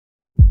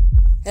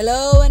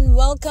Hello and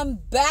welcome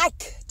back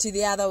to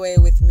The Other Way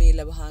with me,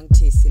 Lebohang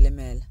to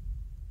Silimela.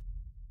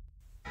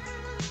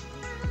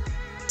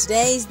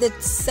 Today is the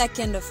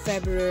 2nd of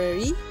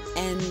February,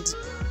 and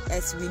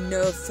as we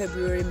know,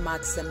 February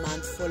marks the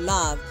month for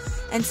love.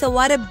 And so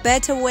what a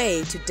better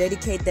way to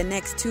dedicate the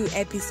next 2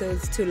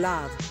 episodes to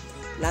love.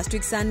 Last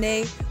week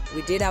Sunday,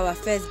 we did our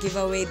first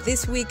giveaway.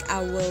 This week,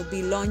 I will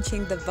be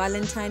launching the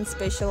Valentine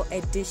Special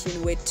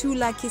Edition where 2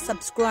 lucky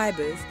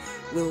subscribers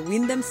will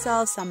win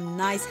themselves some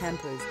nice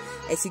hampers.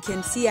 As you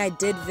can see, I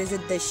did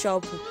visit the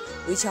shop,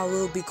 which I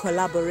will be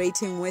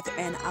collaborating with,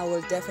 and I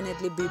will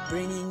definitely be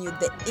bringing you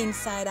the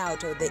inside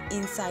out or the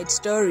inside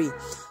story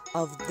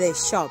of the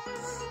shop.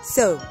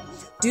 So,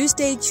 do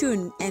stay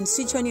tuned and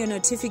switch on your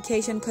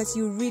notification because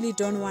you really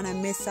don't want to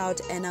miss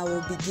out, and I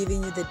will be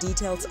giving you the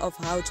details of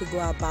how to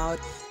go about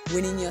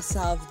winning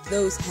yourself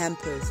those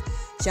hampers.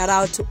 Shout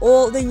out to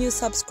all the new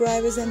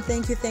subscribers and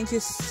thank you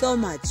so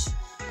much,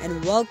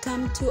 and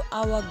welcome to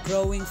our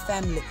growing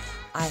family.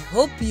 I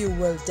hope you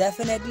will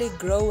definitely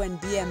grow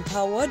and be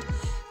empowered.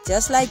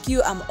 Just like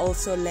you, I'm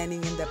also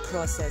learning in the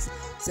process.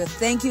 So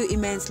thank you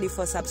immensely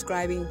for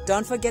subscribing.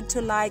 Don't forget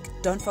to like,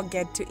 don't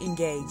forget to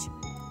engage.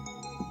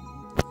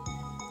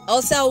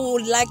 Also, I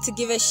would like to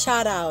give a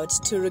shout out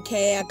to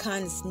Rukeya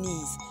Khan's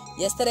niece.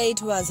 Yesterday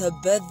it was her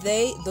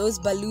birthday. Those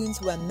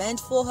balloons were meant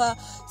for her.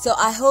 So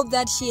I hope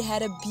that she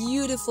had a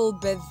beautiful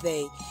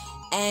birthday.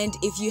 And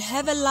if you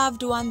have a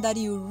loved one that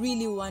you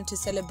really want to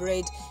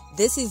celebrate,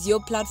 this is your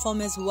platform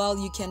as well.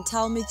 You can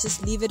tell me,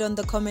 just leave it on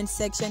the comment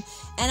section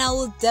and I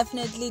will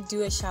definitely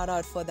do a shout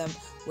out for them.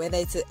 Whether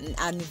it's an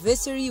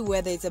anniversary,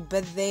 whether it's a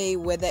birthday,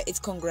 whether it's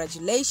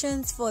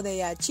congratulations for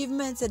their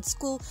achievements at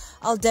school,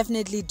 I'll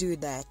definitely do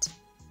that.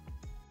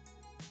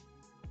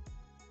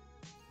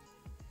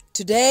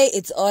 Today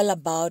it's all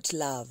about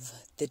love,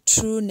 the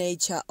true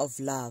nature of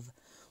love.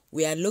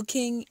 We are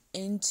looking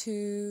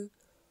into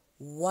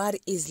what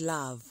is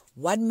love?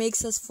 What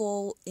makes us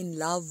fall in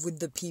love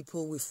with the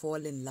people we fall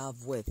in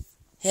love with?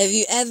 Have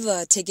you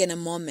ever taken a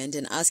moment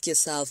and asked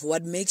yourself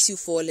what makes you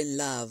fall in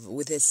love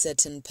with a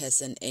certain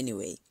person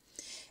anyway?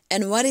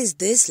 And what is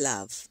this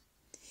love?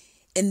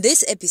 In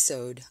this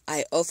episode,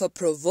 I offer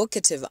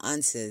provocative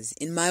answers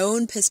in my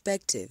own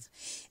perspective.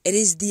 It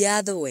is the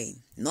other way,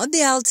 not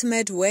the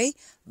ultimate way,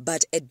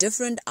 but a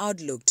different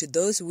outlook to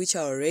those which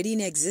are already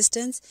in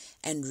existence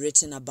and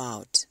written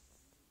about.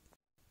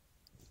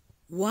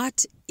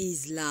 What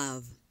is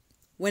love?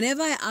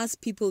 Whenever I ask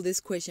people this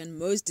question,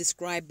 most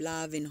describe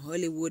love in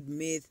Hollywood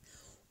myth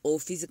or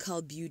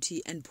physical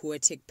beauty and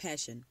poetic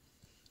passion.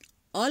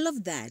 All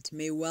of that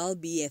may well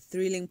be a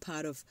thrilling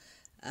part of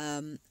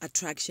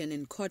attraction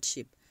and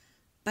courtship,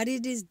 but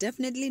it is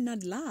definitely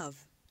not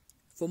love.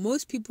 For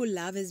most people,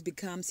 love has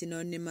become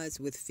synonymous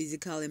with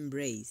physical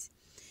embrace.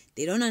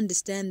 They don't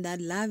understand that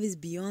love is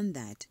beyond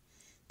that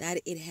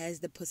it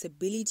has the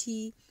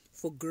possibility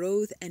for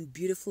growth and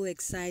beautiful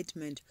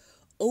excitement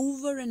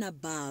over and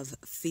above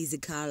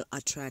physical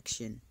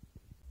attraction.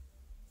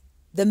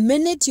 The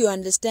minute you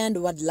understand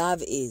what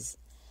love is,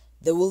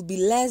 there will be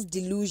less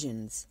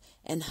delusions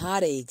and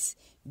heartaches,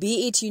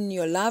 be it in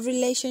your love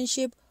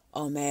relationship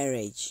or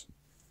marriage.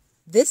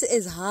 This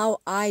is how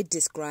I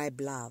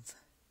describe love.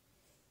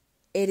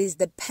 It is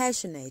the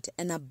passionate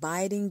and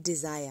abiding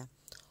desire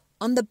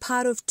on the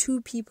part of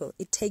 2 people.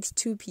 It takes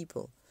 2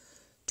 people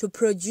to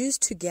produce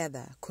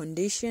together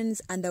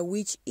conditions under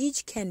which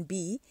each can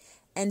be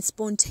and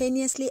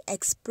spontaneously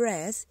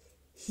express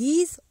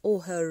his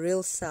or her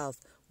real self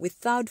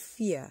without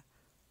fear,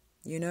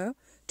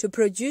 to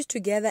produce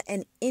together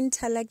an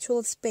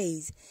intellectual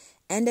space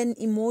and an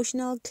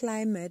emotional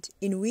climate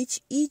in which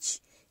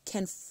each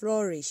can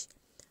flourish,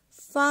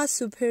 far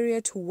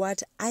superior to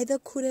what either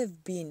could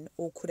have been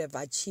or could have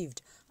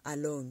achieved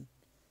alone.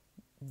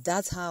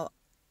 That's how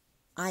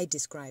I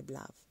describe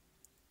love.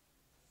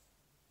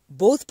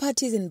 Both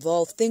parties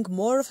involved think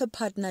more of a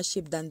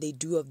partnership than they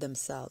do of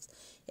themselves.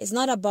 It's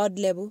not about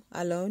Lebo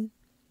alone,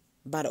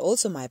 but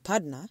also my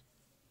partner.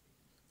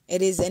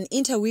 It is an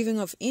interweaving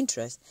of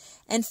interest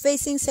and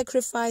facing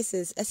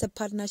sacrifices as a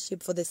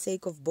partnership for the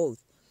sake of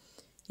both.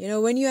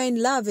 When you are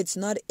in love, it's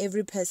not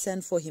every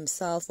person for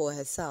himself or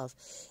herself.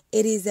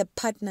 It is a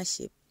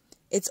partnership.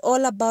 It's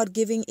all about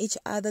giving each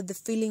other the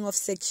feeling of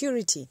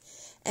security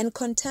and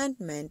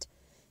contentment,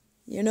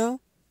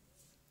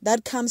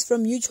 that comes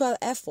from mutual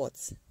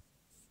efforts.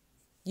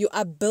 You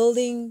are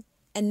building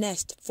a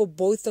nest for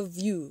both of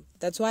you.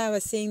 That's why I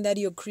was saying that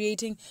you're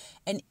creating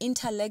an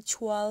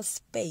intellectual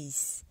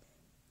space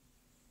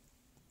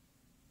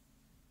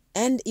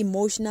and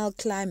emotional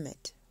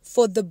climate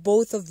for the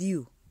both of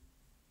you.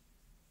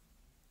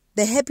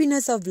 The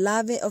happiness of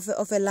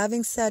a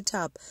loving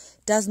setup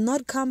does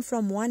not come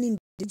from one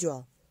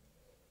individual.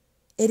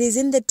 It is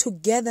in the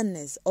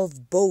togetherness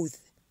of both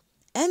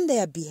and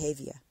their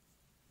behavior.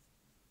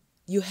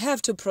 You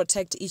have to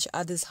protect each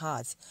other's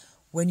hearts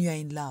when you are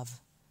in love.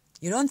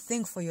 You don't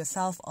think for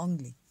yourself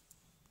only.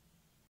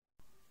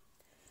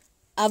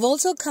 I've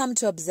also come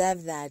to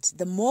observe that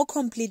the more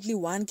completely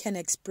one can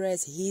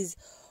express his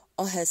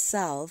or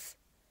herself,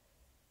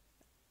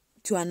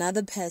 to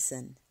another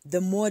person,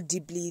 the more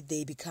deeply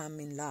they become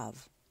in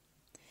love.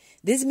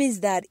 This means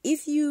that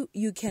if you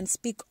can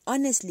speak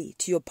honestly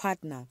to your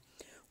partner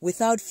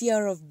without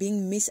fear of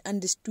being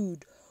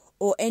misunderstood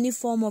or any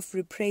form of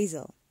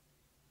reprisal,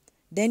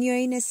 then you're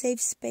in a safe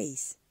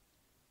space.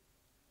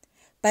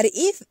 But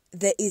if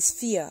there is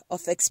fear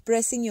of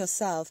expressing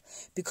yourself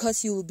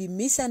because you will be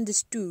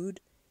misunderstood,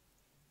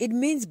 it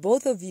means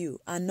both of you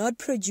are not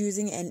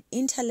producing an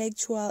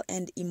intellectual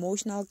and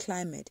emotional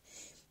climate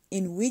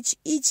in which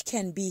each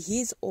can be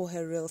his or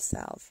her real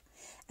self.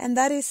 And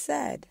that is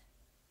sad,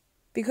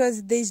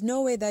 because there is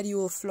no way that you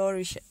will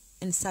flourish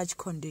in such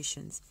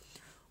conditions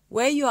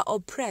where you are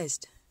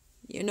oppressed,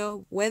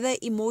 whether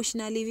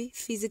emotionally,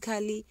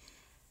 physically,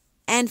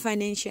 and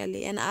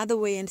financially, and other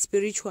way, and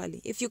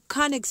spiritually. If you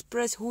can't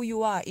express who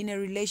you are in a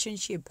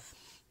relationship,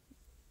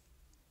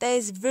 there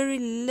is very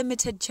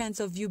limited chance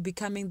of you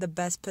becoming the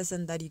best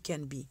person that you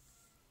can be.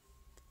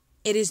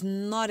 It is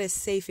not a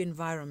safe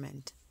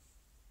environment.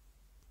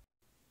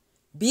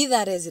 Be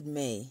that as it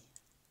may,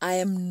 I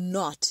am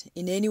not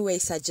in any way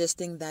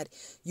suggesting that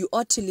you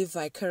ought to live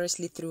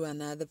vicariously through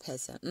another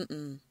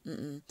person.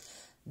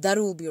 That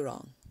will be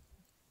wrong.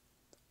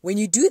 When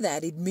you do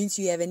that, it means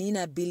you have an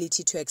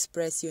inability to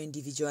express your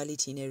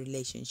individuality in a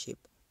relationship.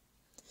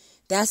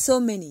 There are so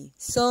many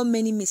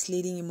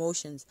misleading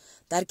emotions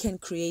that can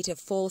create a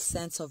false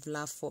sense of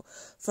love.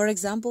 For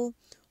example,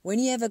 when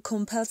you have a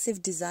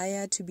compulsive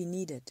desire to be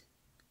needed,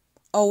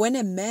 or when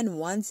a man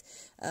wants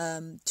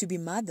to be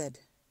mothered.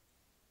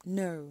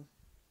 No.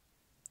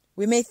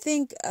 We may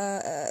think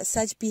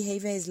such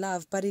behavior is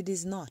love, but it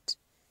is not.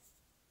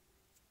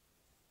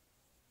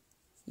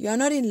 You are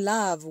not in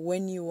love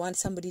when you want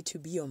somebody to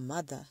be your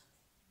mother.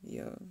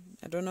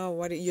 I don't know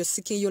what you're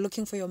seeking. You're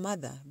looking for your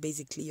mother,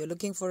 basically. You're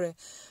looking for a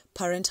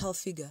parental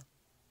figure.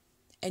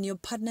 And your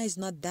partner is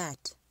not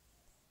that.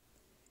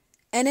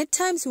 And at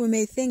times we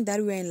may think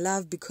that we're in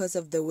love because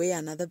of the way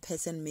another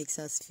person makes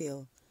us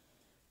feel.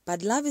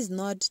 But love is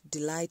not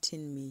delight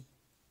in me.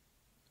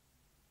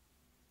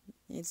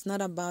 It's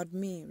not about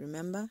me,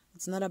 remember?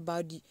 It's not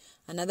about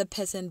another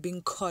person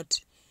being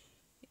caught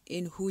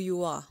in who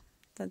you are.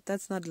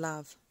 That's not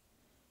love.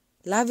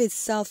 Love is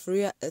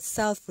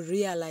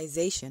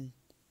self-realization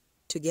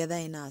together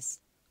in us.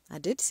 I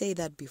did say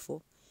that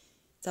before.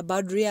 It's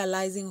about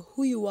realizing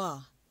who you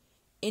are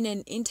in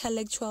an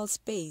intellectual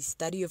space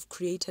that you have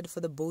created for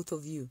the both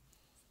of you.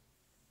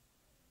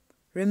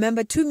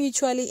 Remember, two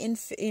mutually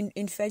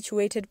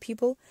infatuated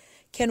people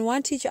can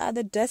want each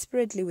other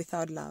desperately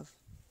without love.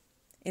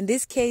 In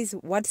this case,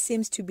 what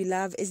seems to be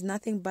love is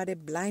nothing but a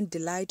blind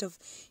delight of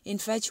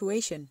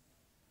infatuation.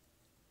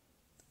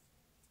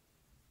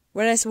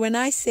 Whereas when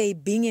I say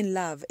being in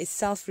love is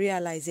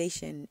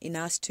self-realization in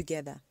us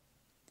together,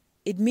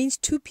 it means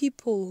two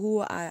people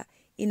who are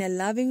in a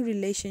loving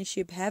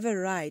relationship have a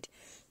right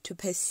to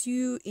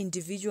pursue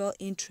individual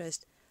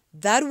interest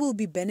that will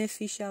be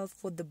beneficial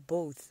for the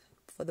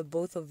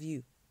both of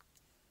you.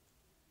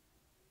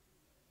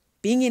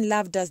 Being in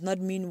love does not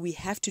mean we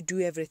have to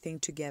do everything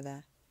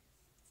together.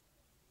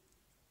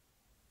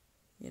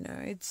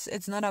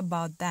 It's not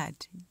about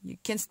that. You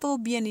can still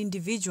be an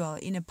individual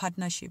in a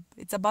partnership.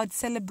 It's about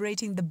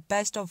celebrating the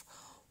best of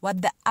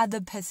what the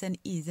other person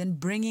is and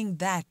bringing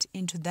that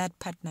into that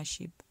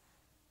partnership.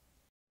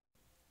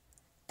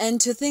 And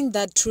to think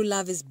that true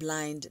love is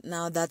blind,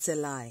 now that's a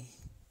lie.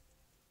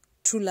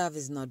 True love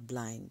is not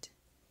blind.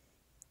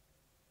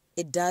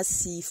 It does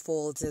see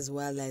faults as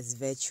well as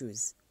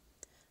virtues.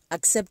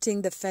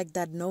 Accepting the fact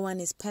that no one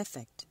is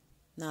perfect.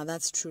 Now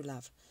that's true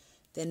love.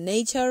 The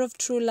nature of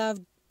true love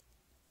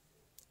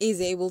is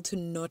able to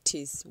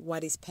notice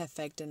what is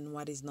perfect and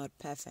what is not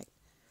perfect.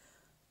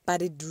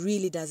 But it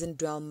really doesn't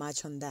dwell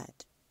much on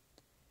that.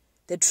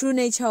 The true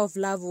nature of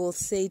love will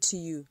say to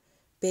you,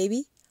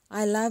 baby,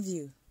 I love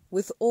you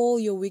with all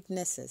your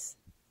weaknesses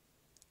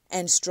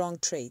and strong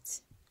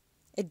traits.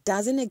 It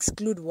doesn't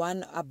exclude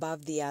one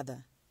above the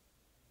other.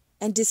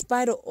 And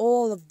despite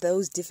all of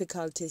those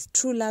difficulties,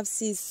 true love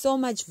sees so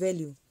much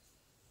value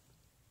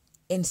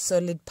in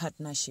solid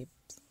partnership.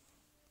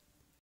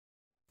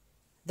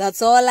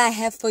 That's all I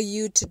have for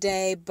you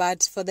today,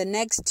 but for the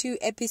next 2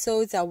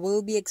 episodes, I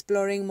will be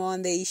exploring more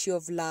on the issue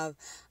of love.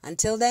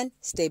 Until then,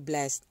 stay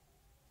blessed.